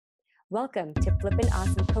Welcome to Flippin'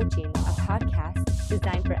 Awesome Coaching, a podcast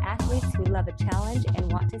designed for athletes who love a challenge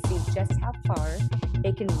and want to see just how far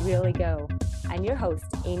they can really go. I'm your host,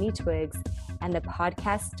 Amy Twiggs, and the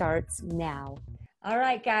podcast starts now. All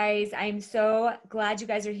right, guys, I'm so glad you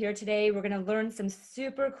guys are here today. We're going to learn some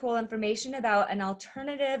super cool information about an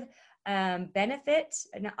alternative benefit,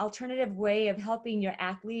 an alternative way of helping your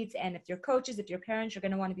athletes. And if your coaches, if your parents, you're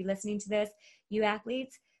going to want to be listening to this, you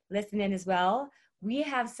athletes, listen in as well. We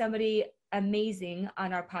have somebody amazing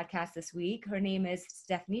on our podcast this week. Her name is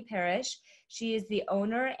Stephanie Parrish. She is the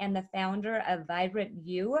owner and the founder of Vibrant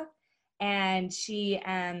You, and she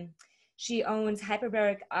owns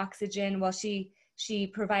hyperbaric oxygen. Well, she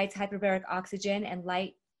provides hyperbaric oxygen and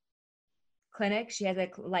light clinic. She has a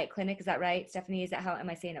light clinic. Is that right, Stephanie? Is that how,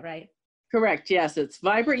 am I saying it right? Correct. Yes, it's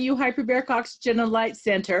Vibrant You Hyperbaric Oxygen and Light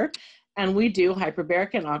Center, and we do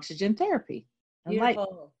hyperbaric and oxygen therapy.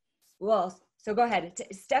 Beautiful. Well, so go ahead.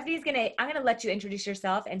 I'm going to let you introduce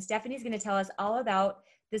yourself, and Stephanie's going to tell us all about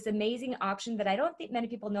this amazing option that I don't think many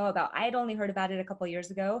people know about. I had only heard about it a couple of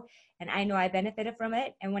years ago, and I know I benefited from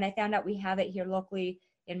it. And when I found out we have it here locally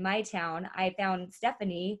in my town, I found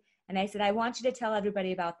Stephanie, and I said, I want you to tell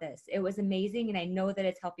everybody about this. It was amazing, and I know that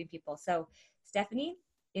it's helping people. So Stephanie,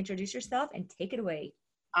 introduce yourself and take it away.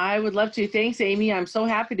 I would love to. Thanks, Amy. I'm so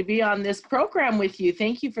happy to be on this program with you.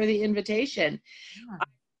 Thank you for the invitation. Yeah.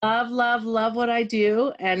 Love what I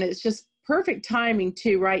do, and it's just perfect timing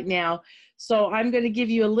too right now. So I'm going to give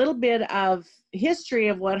you a little bit of history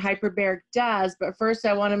of what hyperbaric does, but first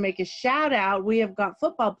I want to make a shout out. We have got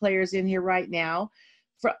football players in here right now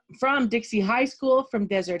from Dixie High School, from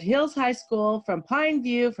Desert Hills High School, from Pine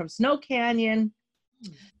View, from Snow Canyon.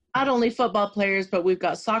 Not only football players, but we've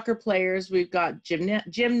got soccer players, we've got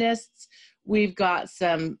gymnasts, we've got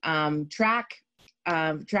some track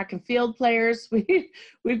and field players.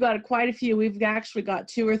 We've got quite a few. We've actually got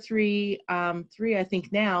two or three, I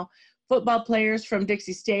think now, football players from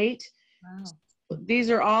Dixie State. Wow.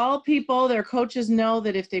 These are all people, their coaches know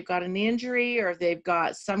that if they've got an injury or if they've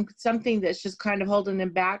got something that's just kind of holding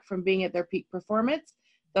them back from being at their peak performance,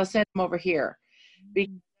 they'll send them over here.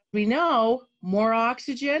 Because we know more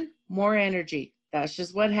oxygen, more energy. That's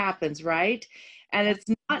just what happens, right? And it's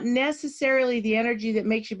not necessarily the energy that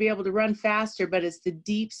makes you be able to run faster, but it's the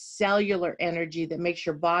deep cellular energy that makes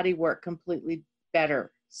your body work completely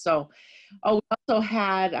better. So, we also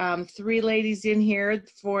had 3 ladies in here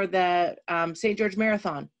for the St. George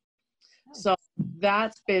Marathon. So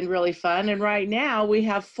that's been really fun. And right now we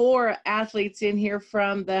have 4 athletes in here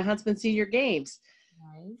from the Huntsman Senior Games.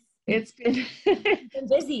 Nice. It's been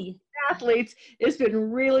busy. Athletes, it's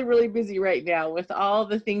been really, really busy right now with all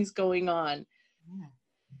the things going on. Yeah.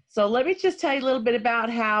 So let me just tell you a little bit about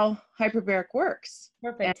how hyperbaric works.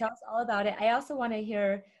 Perfect. Tell us all about it. I also want to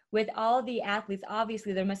hear, with all the athletes,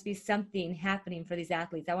 obviously there must be something happening for these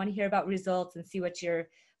athletes. I want to hear about results and see what you're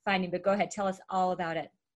finding, but go ahead, tell us all about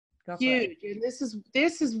it. Go for it. Huge. And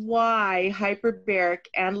this is why hyperbaric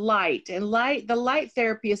and the light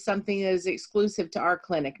therapy is something that is exclusive to our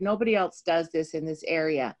clinic. Nobody else does this in this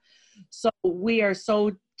area. So we are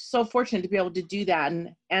so fortunate to be able to do that.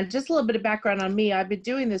 And just a little bit of background on me, I've been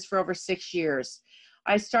doing this for over 6 years.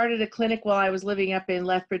 I started a clinic while I was living up in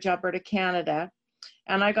Lethbridge, Alberta, Canada,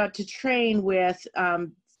 and I got to train with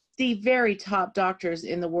the very top doctors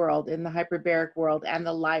in the world, in the hyperbaric world and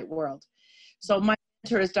the light world. So my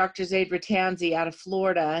mentor is Dr. Zaid Ratanzi out of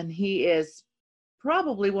Florida, and he is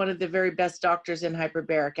probably one of the very best doctors in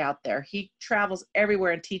hyperbaric out there. He travels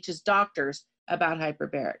everywhere and teaches doctors about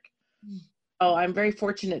hyperbaric. Oh, I'm very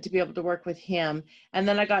fortunate to be able to work with him. And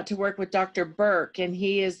then I got to work with Dr. Burke, and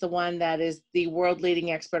he is the one that is the world leading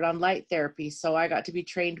expert on light therapy. So I got to be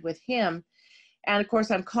trained with him. And of course,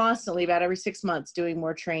 I'm constantly, about every 6 months, doing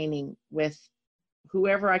more training with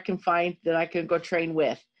whoever I can find that I can go train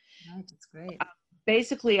with. Right, that's great.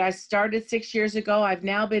 Basically, I started 6 years ago. I've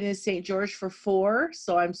now been in St. George for 4,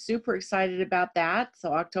 so I'm super excited about that.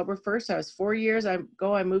 So October 1st, I was 4 years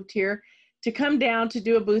ago, I moved here to come down to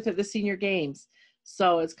do a booth at the Senior Games.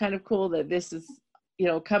 So it's kind of cool that this is,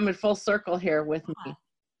 coming full circle here with me.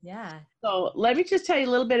 Yeah. So let me just tell you a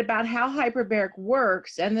little bit about how hyperbaric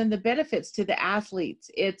works and then the benefits to the athletes.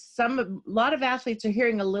 A lot of athletes are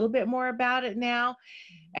hearing a little bit more about it now.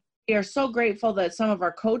 We are so grateful that some of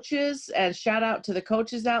our coaches, and shout out to the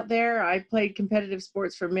coaches out there. I played competitive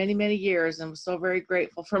sports for many, many years and was so very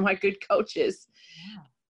grateful for my good coaches. Yeah.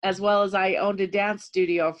 As well as I owned a dance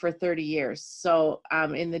studio for 30 years. So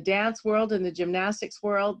in the dance world, in the gymnastics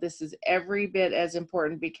world, this is every bit as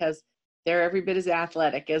important because they're every bit as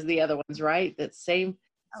athletic as the other ones, right? That same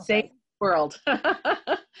world.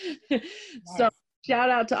 Yes. So shout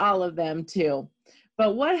out to all of them too.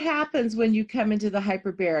 But what happens when you come into the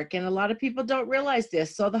hyperbaric? And a lot of people don't realize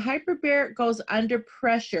this. So the hyperbaric goes under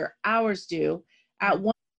pressure, ours do, at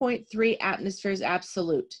 1.3 atmospheres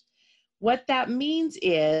absolute. What that means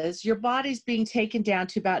is your body's being taken down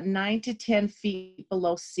to about 9 to 10 feet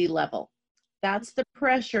below sea level. That's the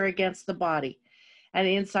pressure against the body and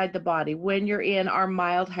inside the body when you're in our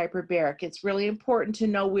mild hyperbaric. It's really important to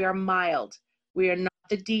know we are mild. We are not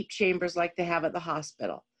the deep chambers like they have at the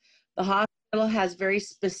hospital. The hospital has very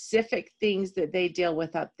specific things that they deal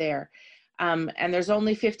with up there. And there's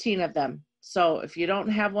only 15 of them. So if you don't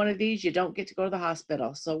have one of these, you don't get to go to the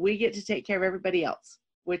hospital. So we get to take care of everybody else,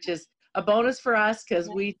 which is a bonus for us because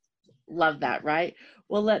we love that, right?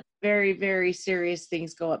 We'll let very, very serious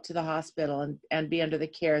things go up to the hospital and be under the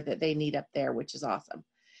care that they need up there, which is awesome.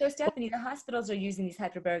 So Stephanie, the hospitals are using these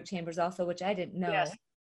hyperbaric chambers also, which I didn't know. Yes,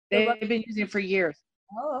 they've been using it for years.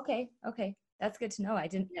 Oh, okay. Okay. That's good to know. I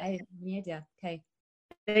didn't have any idea. Okay.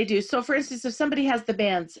 They do. So for instance, if somebody has the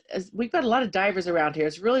bands, we've got a lot of divers around here.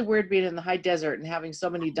 It's really weird being in the high desert and having so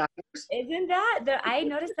many divers. Isn't that? I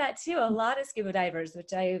noticed that too. A lot of scuba divers,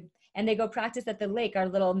 and they go practice at the lake, our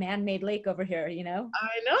little man-made lake over here, you know?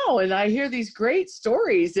 I know. And I hear these great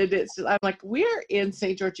stories. And I'm like, we're in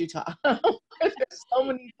St. George, Utah. There's so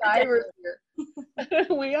many divers here.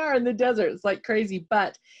 We are in the desert. It's like crazy.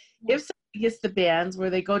 But if somebody gets the bands where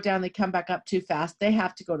they go down, they come back up too fast, they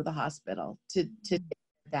have to go to the hospital to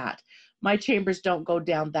that. My chambers don't go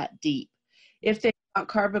down that deep. If they've got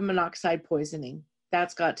carbon monoxide poisoning,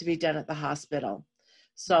 that's got to be done at the hospital.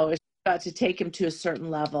 So it's got to take them to a certain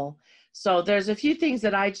level. So there's a few things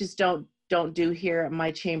that I just don't do here at my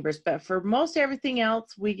chambers, but for most everything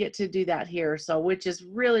else, we get to do that here. So, which is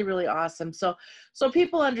really, really awesome. So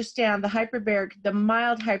people understand the hyperbaric, the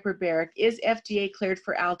mild hyperbaric is FDA cleared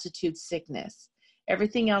for altitude sickness.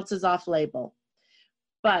 Everything else is off label.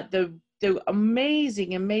 But the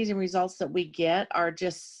amazing, amazing results that we get are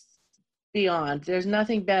just beyond. There's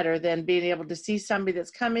nothing better than being able to see somebody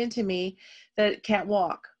that's come into me that can't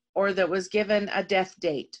walk, or that was given a death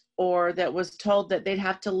date, or that was told that they'd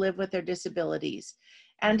have to live with their disabilities,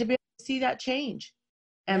 and to be able to see that change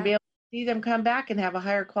and be able to see them come back and have a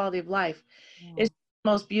higher quality of life. It's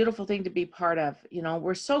the most beautiful thing to be part of. You know,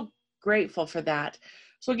 we're so grateful for that.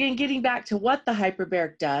 So again, getting back to what the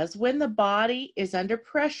hyperbaric does, when the body is under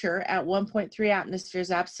pressure at 1.3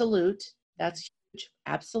 atmospheres absolute, that's huge,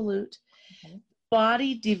 absolute,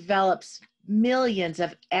 body develops millions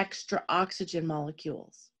of extra oxygen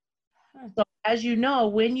molecules. So as you know,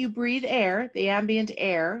 when you breathe air, the ambient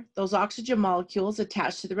air, those oxygen molecules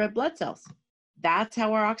attach to the red blood cells. That's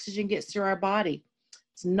how our oxygen gets through our body.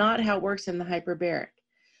 It's not how it works in the hyperbaric.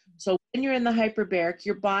 So when you're in the hyperbaric,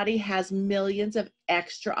 your body has millions of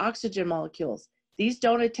extra oxygen molecules. These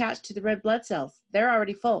don't attach to the red blood cells. They're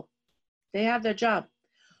already full. They have their job.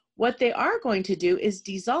 What they are going to do is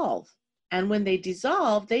dissolve. And when they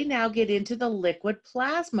dissolve, they now get into the liquid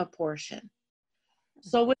plasma portion.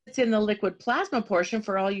 So when it's in the liquid plasma portion,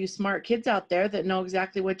 for all you smart kids out there that know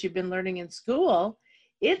exactly what you've been learning in school,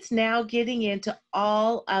 it's now getting into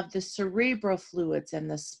all of the cerebral fluids and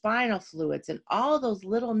the spinal fluids and all those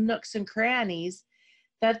little nooks and crannies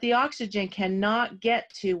that the oxygen cannot get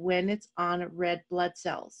to when it's on red blood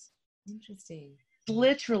cells. Interesting.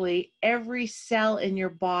 Literally every cell in your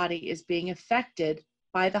body is being affected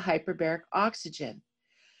by the hyperbaric oxygen.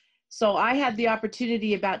 So I had the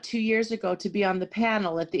opportunity about 2 years ago to be on the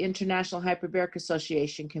panel at the International Hyperbaric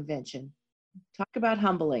Association convention. Talk about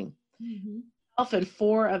humbling. Myself and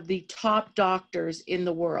 4 of the top doctors in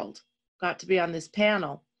the world got to be on this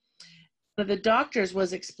panel. One of the doctors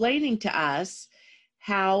was explaining to us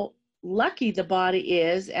how lucky the body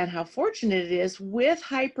is and how fortunate it is with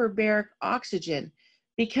hyperbaric oxygen,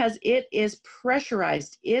 because it is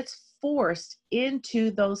pressurized. It's forced into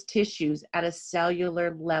those tissues at a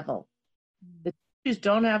cellular level. The tissues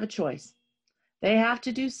don't have a choice. They have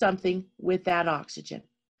to do something with that oxygen,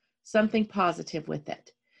 something positive with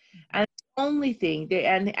it. And the only thing,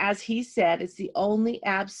 and as he said, it's the only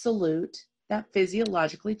absolute that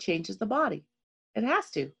physiologically changes the body. It has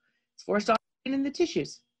to. It's forced oxygen in the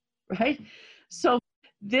tissues, right? So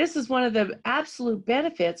this is one of the absolute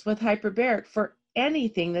benefits with hyperbaric for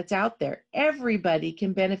anything that's out there. Everybody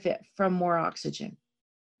can benefit from more oxygen.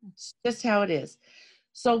 It's just how it is.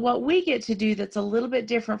 So what we get to do that's a little bit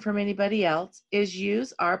different from anybody else is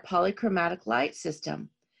use our polychromatic light system.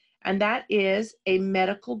 And that is a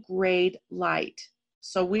medical grade light.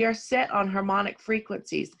 So we are set on harmonic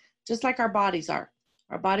frequencies, just like our bodies are.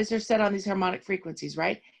 Our bodies are set on these harmonic frequencies,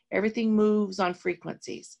 right? Everything moves on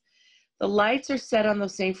frequencies. The lights are set on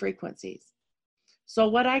those same frequencies. So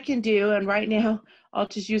what I can do, and right now I'll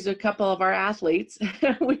just use a couple of our athletes.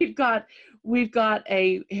 we've got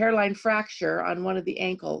a hairline fracture on one of the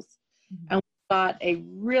ankles, and we've got a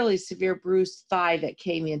really severe bruised thigh that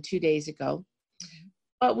came in 2 days ago.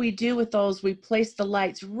 What we do with those, we place the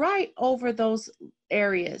lights right over those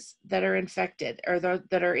areas that are infected or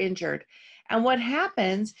that are injured. And what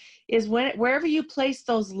happens is wherever you place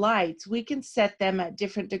those lights, we can set them at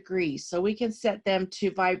different degrees. So we can set them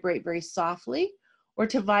to vibrate very softly or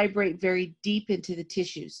to vibrate very deep into the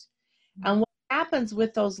tissues. And what happens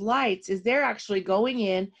with those lights is they're actually going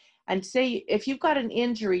in, and say if you've got an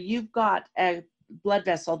injury, you've got a blood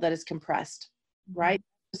vessel that is compressed, right?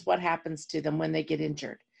 That's what happens to them when they get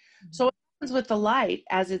injured. So what happens with the light,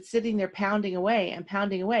 as it's sitting there pounding away and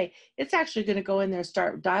pounding away, it's actually going to go in there and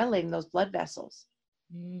start dilating those blood vessels.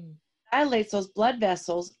 Dilates those blood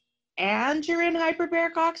vessels, and you're in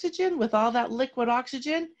hyperbaric oxygen with all that liquid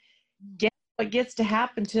oxygen. Guess what gets to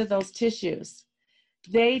happen to those tissues?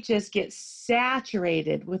 They just get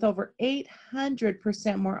saturated with over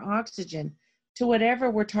 800% more oxygen to whatever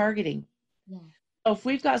we're targeting. So if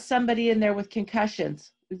we've got somebody in there with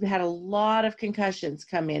concussions, we've had a lot of concussions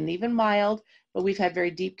come in, even mild, but we've had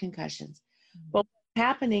very deep concussions. But what's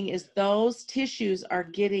happening is those tissues are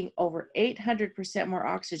getting over 800% more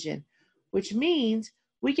oxygen, which means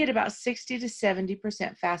we get about 60 to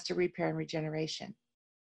 70% faster repair and regeneration.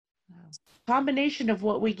 Combination of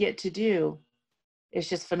what we get to do is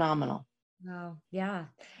just phenomenal. Oh, yeah.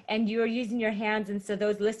 And you were using your hands. And so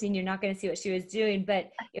those listening, you're not going to see what she was doing,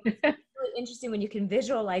 but it was really interesting when you can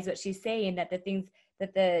visualize what she's saying, that the things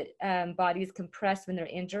that the body is compressed when they're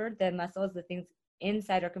injured, the muscles, the things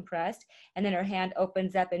inside are compressed. And then her hand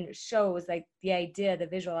opens up and shows like the idea, the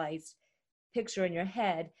visualized picture in your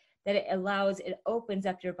head, that it opens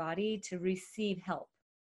up your body to receive help.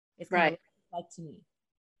 It's kind of like to me.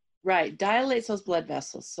 Right. Dilates those blood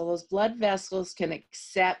vessels. So those blood vessels can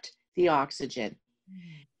accept the oxygen.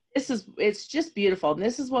 It's just beautiful. And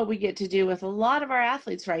this is what we get to do with a lot of our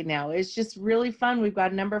athletes right now. It's just really fun. We've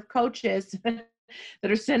got a number of coaches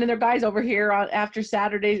that are sending their guys over here after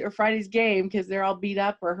Saturday's or Friday's game because they're all beat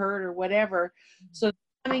up or hurt or whatever. So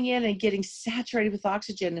coming in and getting saturated with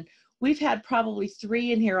oxygen. And we've had probably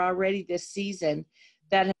 3 in here already this season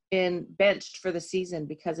that have been benched for the season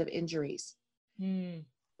because of injuries.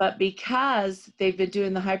 But because they've been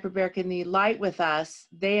doing the hyperbaric and the light with us,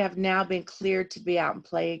 they have now been cleared to be out and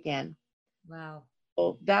play again. Wow.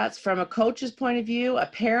 So that's from a coach's point of view, a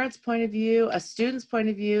parent's point of view, a student's point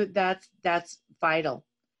of view. That's vital.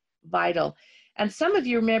 And some of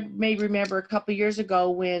you may remember a couple years ago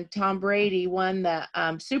when Tom Brady won the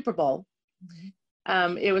Super Bowl.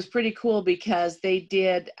 It was pretty cool because they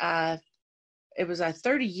did it was a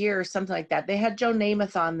 30-year or something like that. They had Joe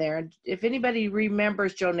Namath on there. And if anybody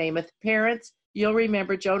remembers Joe Namath, parents, you'll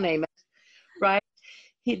remember Joe Namath, right?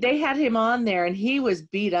 They had him on there and he was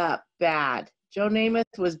beat up bad. Joe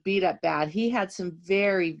Namath was beat up bad. He had some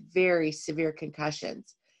very, very severe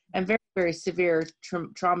concussions and very, very severe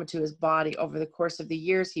trauma to his body over the course of the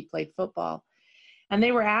years he played football. And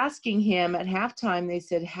they were asking him at halftime, they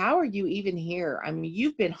said, how are you even here? I mean,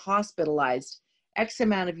 you've been hospitalized X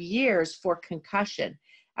amount of years for concussion.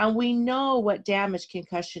 And we know what damage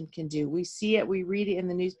concussion can do. We see it, we read it in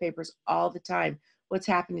the newspapers all the time, what's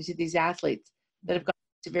happening to these athletes that have got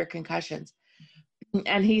severe concussions.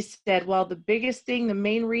 And he said, well, the biggest thing, the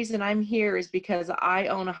main reason I'm here is because I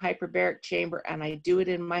own a hyperbaric chamber and I do it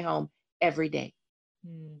in my home every day.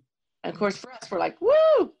 And of course, for us, we're like,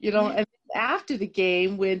 woo, and after the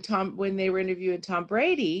game, when they were interviewing Tom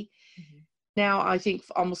Brady, now I think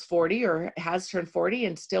almost 40 or has turned 40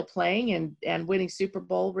 and still playing and winning Super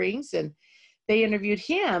Bowl rings. And they interviewed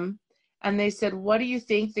him and they said, what do you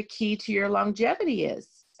think the key to your longevity is?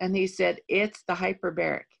 And he said, it's the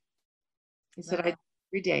hyperbaric. He said, I do it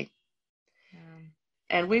every day.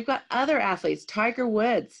 And we've got other athletes, Tiger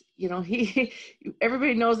Woods,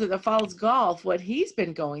 everybody knows that follows golf, what he's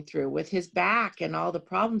been going through with his back and all the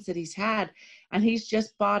problems that he's had. And he's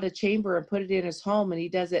just bought a chamber and put it in his home, and he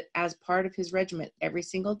does it as part of his regimen every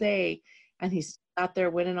single day. And he's out there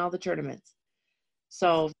winning all the tournaments.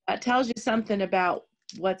 So that tells you something about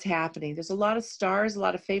what's happening. There's a lot of stars, a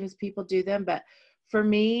lot of famous people do them. But for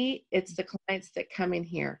me, it's the clients that come in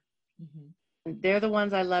here. And they're the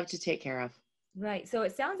ones I love to take care of. Right. So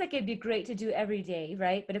it sounds like it'd be great to do every day,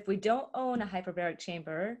 right? But if we don't own a hyperbaric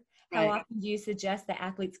chamber, how often do you suggest that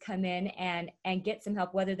athletes come in and get some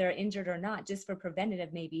help, whether they're injured or not, just for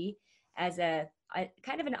preventative, maybe as a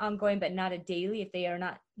kind of an ongoing, but not a daily, if they are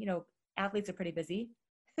not, athletes are pretty busy.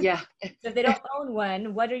 Yeah. So if they don't own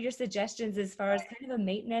one, what are your suggestions as far as kind of a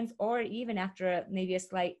maintenance or even after maybe a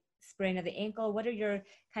slight sprain of the ankle? What are your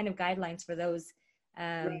kind of guidelines for those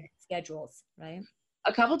schedules, right?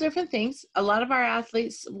 A couple different things. A lot of our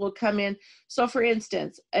athletes will come in. So for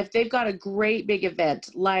instance, if they've got a great big event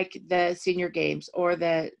like the Senior Games or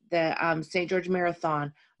the St. George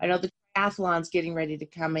Marathon, I know the triathlon's getting ready to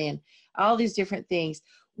come in, all these different things.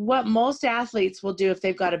 What most athletes will do if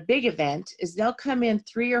they've got a big event is they'll come in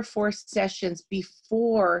 3 or 4 sessions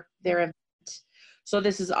before their event. So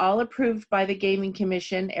this is all approved by the Gaming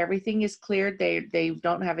Commission. Everything is cleared. They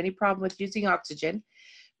don't have any problem with using oxygen,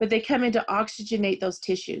 but they come in to oxygenate those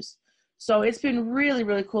tissues. So it's been really,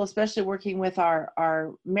 really cool, especially working with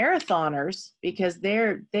our marathoners, because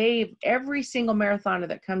every single marathoner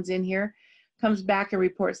that comes in here comes back and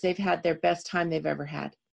reports they've had their best time they've ever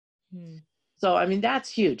had. So, I mean,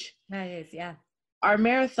 that's huge. That is, yeah. Our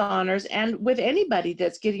marathoners, and with anybody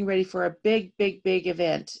that's getting ready for a big, big, big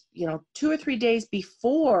event, 2 or 3 days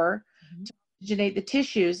before to oxygenate the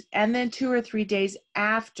tissues, and then 2 or 3 days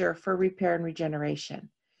after for repair and regeneration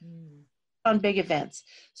on big events.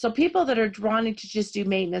 So people that are wanting to just do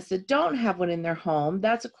maintenance that don't have one in their home,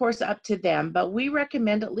 that's of course up to them, but we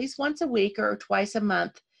recommend at least once a week or twice a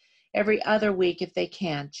month, every other week if they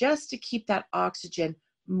can, just to keep that oxygen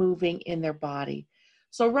moving in their body.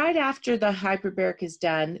 So right after the hyperbaric is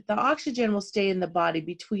done, the oxygen will stay in the body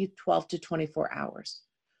between 12 to 24 hours.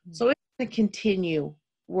 So it's going to continue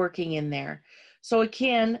working in there. So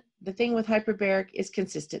again, the thing with hyperbaric is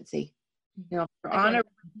consistency. On a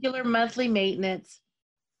regular monthly maintenance,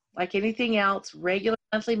 like anything else, regular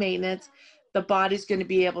monthly maintenance, the body's going to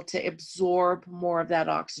be able to absorb more of that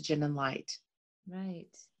oxygen and light. Right.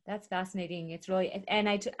 That's fascinating. It's really, and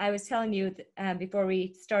I was telling you before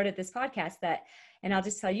we started this podcast that, and I'll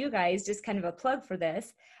just tell you guys, just kind of a plug for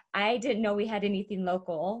this. I didn't know we had anything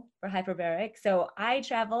local for hyperbaric. So I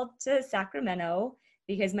traveled to Sacramento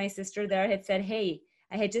because my sister there had said, hey,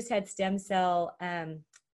 I had just had the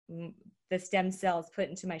stem cells put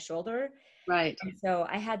into my shoulder. Right. And so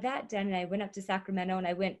I had that done, and I went up to Sacramento, and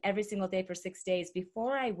I went every single day for 6 days.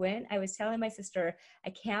 Before I went, I was telling my sister,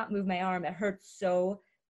 I can't move my arm. It hurts so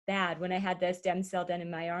bad when I had the stem cell done in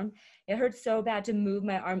my arm. It hurt so bad to move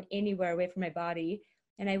my arm anywhere away from my body.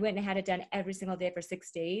 And I went and had it done every single day for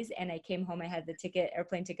 6 days. And I came home, I had the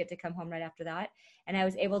airplane ticket to come home right after that. And I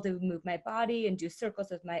was able to move my body and do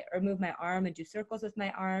circles move my arm and do circles with my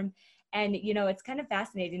arm. And, it's kind of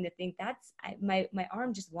fascinating to think my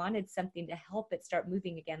arm just wanted something to help it start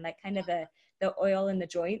moving again, like kind of the oil in the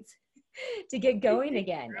joints to get going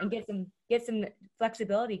again and get some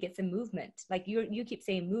flexibility, get some movement. Like you keep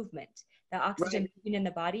saying movement, the oxygen moving in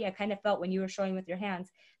the body. I kind of felt when you were showing with your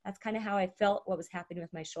hands, that's kind of how I felt what was happening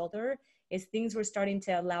with my shoulder, is things were starting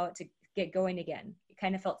to allow it to get going again. It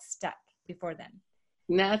kind of felt stuck before then.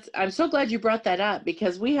 I'm so glad you brought that up,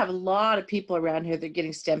 because we have a lot of people around here that are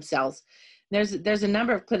getting stem cells. There's a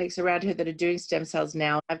number of clinics around here that are doing stem cells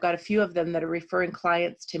now. I've got a few of them that are referring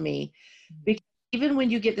clients to me, because even when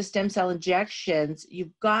you get the stem cell injections,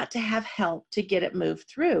 you've got to have help to get it moved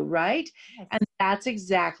through, right? Yes. And that's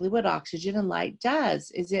exactly what oxygen and light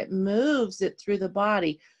does, is it moves it through the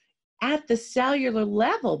body at the cellular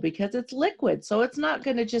level, because it's liquid. So it's not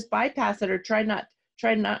going to just bypass it or try not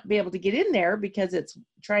be able to get in there because it's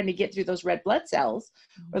trying to get through those red blood cells,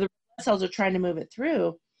 or the red blood cells are trying to move it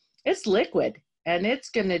through. It's liquid, and it's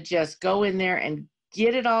going to just go in there and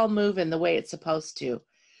get it all moving the way it's supposed to.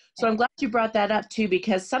 So I'm glad you brought that up too,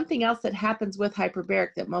 because something else that happens with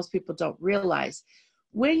hyperbaric that most people don't realize,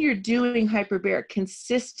 when you're doing hyperbaric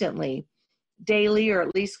consistently, daily, or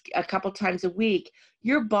at least a couple times a week,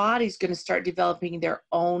 your body's going to start developing their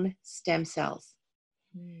own stem cells.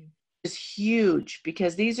 It's huge,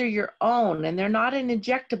 because these are your own, and they're not an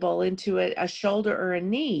injectable into a shoulder or a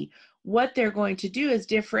knee. What they're going to do is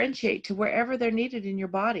differentiate to wherever they're needed in your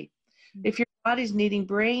body. If your body's needing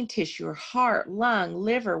brain tissue or heart, lung,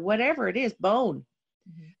 liver, whatever it is, bone,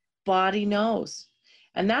 body knows.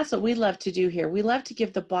 And that's what we love to do here. We love to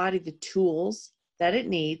give the body the tools that it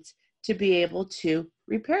needs to be able to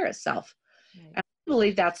repair itself. Right. And I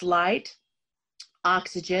believe that's light,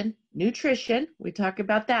 oxygen, nutrition. We talk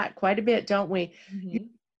about that quite a bit, don't we? Your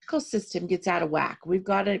medical system gets out of whack. We've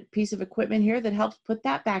got a piece of equipment here that helps put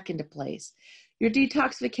that back into place. Your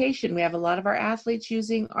detoxification. We have a lot of our athletes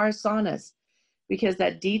using our saunas, because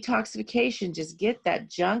that detoxification just get that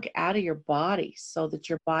junk out of your body so that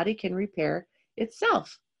your body can repair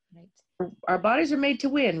itself. Right. Our bodies are made to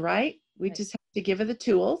win, right? We just have to give it the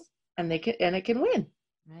tools, and it can win.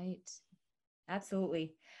 Right.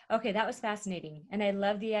 Absolutely. Okay, that was fascinating, and I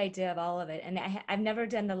love the idea of all of it. And I've never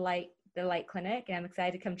done the light clinic, and I'm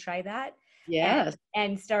excited to come try that. Yes.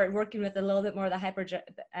 and start working with a little bit more of the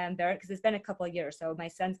hyperbaric, because it's been a couple of years. So my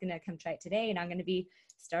son's going to come try it today, and I'm going to be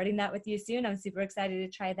starting that with you soon. I'm super excited to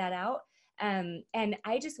try that out. And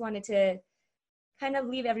I just wanted to kind of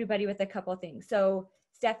leave everybody with a couple of things. So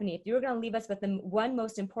Stephanie, if you were going to leave us with the one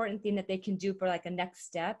most important thing that they can do for like a next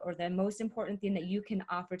step, or the most important thing that you can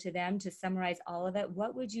offer to them to summarize all of it,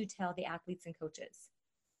 what would you tell the athletes and coaches?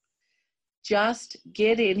 Just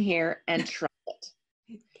get in here and try it.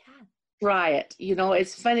 Yeah. Try it. You know,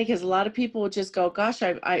 it's funny because a lot of people will just go, gosh,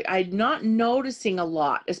 I'm not noticing a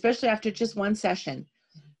lot, especially after just one session.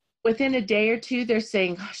 Within a day or two, they're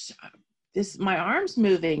saying, gosh, my arm's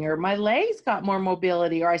moving, or my legs got more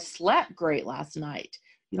mobility, or I slept great last night.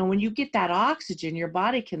 You know, when you get that oxygen, your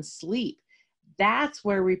body can sleep. That's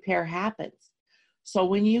where repair happens. So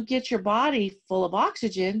when you get your body full of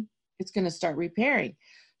oxygen, it's going to start repairing.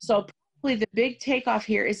 So probably the big takeoff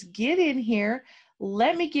here is get in here.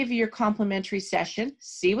 Let me give you your complimentary session.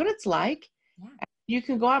 See what it's like. Yeah. You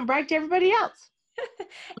can go out and brag to everybody else.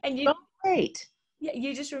 And you great. Yeah,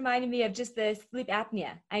 you just reminded me of just the sleep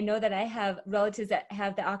apnea. I know that I have relatives that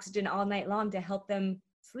have the oxygen all night long to help them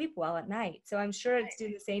sleep well at night. So I'm sure it's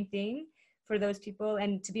doing the same thing for those people,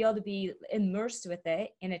 and to be able to be immersed with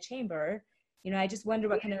it in a chamber, you know, I just wonder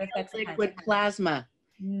what kind of effects it has. Liquid plasma.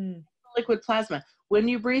 Liquid plasma. When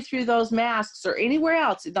you breathe through those masks or anywhere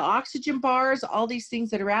else, the oxygen bars, all these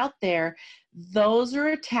things that are out there, those are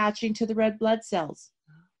attaching to the red blood cells.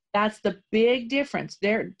 That's the big difference.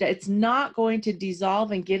 It's not going to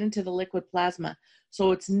dissolve and get into the liquid plasma.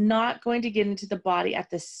 So it's not going to get into the body at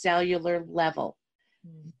the cellular level.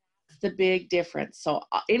 That's the big difference. So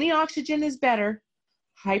any oxygen is better.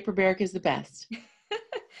 Hyperbaric is the best.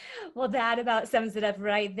 Well, that about sums it up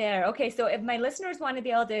right there. Okay, so if my listeners want to be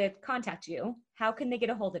able to contact you, how can they get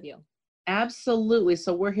a hold of you? Absolutely.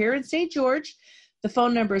 So we're here in St. George. The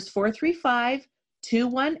phone number is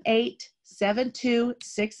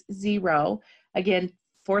 435-218-7260. Again,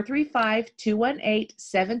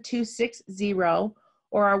 435-218-7260.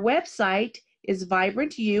 Or our website is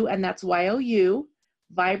Vibrant U, and that's YOU,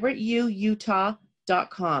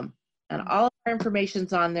 VibrantUutah.com. And all of our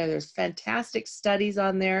information's on there. There's fantastic studies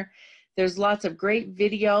on there. There's lots of great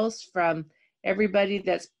videos from everybody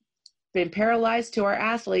that's been paralyzed to our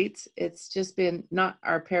athletes. It's just been not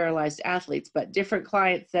our paralyzed athletes, but different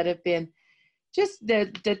clients that have been just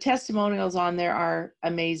the testimonials on there are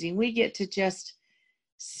amazing. We get to just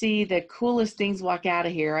see the coolest things walk out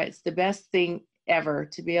of here. It's the best thing ever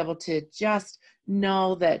to be able to just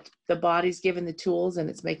know that the body's given the tools and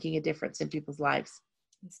it's making a difference in people's lives.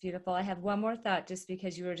 It's beautiful. I have one more thought, just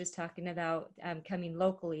because you were just talking about coming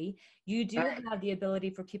locally. You do have the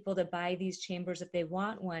ability for people to buy these chambers if they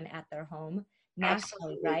want one at their home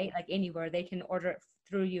nationally, right? Like anywhere, they can order it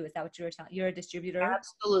through you. Is that what you were telling? You're a distributor?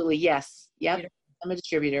 Absolutely, yes. Yep. Beautiful. I'm a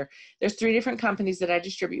distributor. There's 3 different companies that I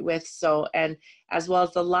distribute with. So, and as well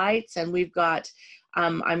as the lights, and we've got,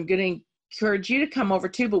 I'm going to encourage you to come over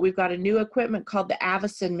too, but we've got a new equipment called the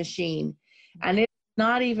Avicen machine, and it's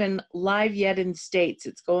not even live yet in the States.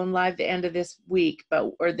 It's going live the end of this week,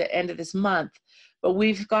 or the end of this month. But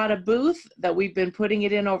we've got a booth that we've been putting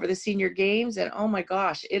it in over the senior games, and oh my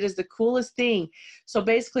gosh, it is the coolest thing. So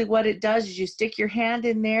basically what it does is you stick your hand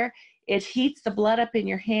in there, it heats the blood up in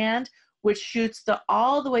your hand, which shoots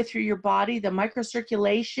all the way through your body, the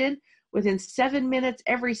microcirculation. Within 7 minutes,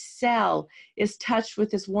 every cell is touched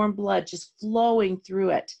with this warm blood just flowing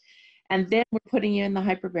through it. And then we're putting you in the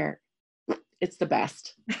hyperbaric. It's the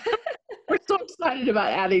best. We're so excited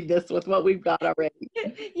about adding this with what we've got already.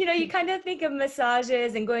 You know, you kind of think of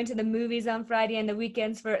massages and going to the movies on Friday and the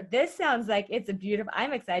weekends this sounds like it's a beautiful,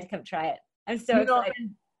 I'm excited to come try it. I'm so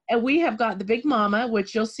excited. And we have got the Big Mama,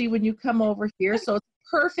 which you'll see when you come over here. So it's a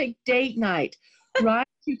perfect date night, right?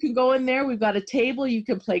 You can go in there. We've got a table. You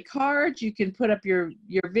can play cards. You can put up your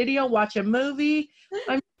video, watch a movie.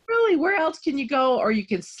 I mean, really, where else can you go? Or you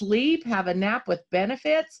can sleep, have a nap with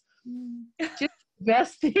benefits. Just the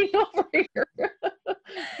best thing over here.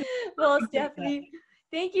 Well, Stephanie,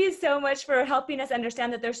 thank you so much for helping us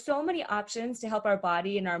understand that there's so many options to help our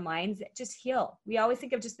body and our minds just heal. We always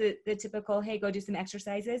think of just the typical, hey, go do some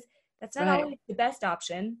exercises. That's not always the best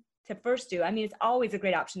option to first do. I mean, it's always a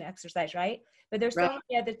great option to exercise, right? But there's so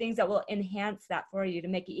many other things that will enhance that for you to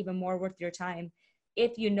make it even more worth your time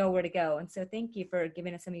if you know where to go. And so thank you for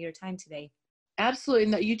giving us some of your time today. Absolutely.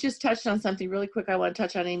 No, you just touched on something really quick I want to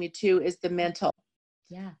touch on, Amy, too, is the mental.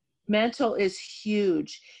 Yeah. Mental is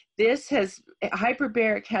huge.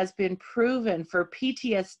 Hyperbaric has been proven for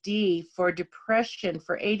PTSD, for depression,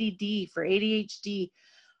 for ADD, for ADHD.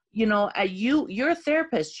 You know, you're a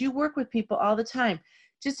therapist. You work with people all the time.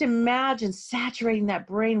 just imagine saturating that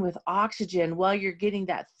brain with oxygen while you're getting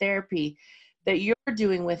that therapy that you're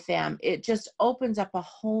doing with them. It just opens up a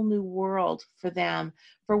whole new world for them,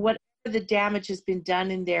 for whatever the damage has been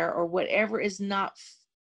done in there or whatever is not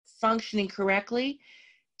functioning correctly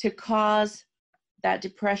to cause that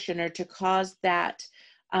depression or to cause that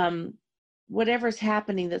whatever's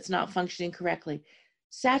happening that's not functioning correctly.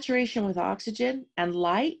 Saturation with oxygen and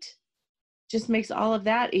light just makes all of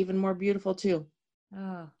that even more beautiful too.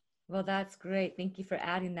 Oh, well, that's great. Thank you for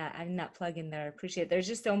adding that plug in there. I appreciate it. There's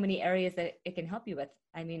just so many areas that it can help you with.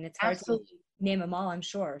 I mean, it's hard to name them all, I'm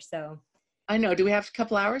sure. So I know. Do we have a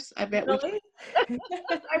couple hours? I bet really? I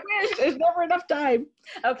wish. There's never enough time.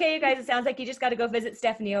 Okay, you guys, it sounds like you just got to go visit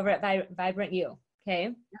Stephanie over at Vibrant You.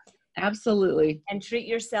 Okay. Absolutely. And treat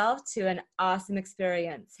yourself to an awesome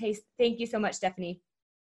experience. Hey, thank you so much, Stephanie.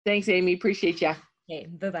 Thanks, Amy. Appreciate you. Okay.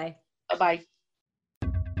 Bye-bye. Bye-bye.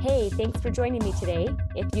 Hey, thanks for joining me today.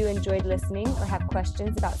 If you enjoyed listening or have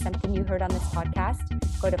questions about something you heard on this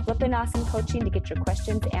podcast, go to Flippin' Awesome Coaching to get your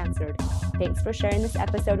questions answered. Thanks for sharing this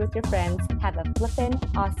episode with your friends. Have a flippin'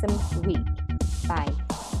 awesome week. Bye.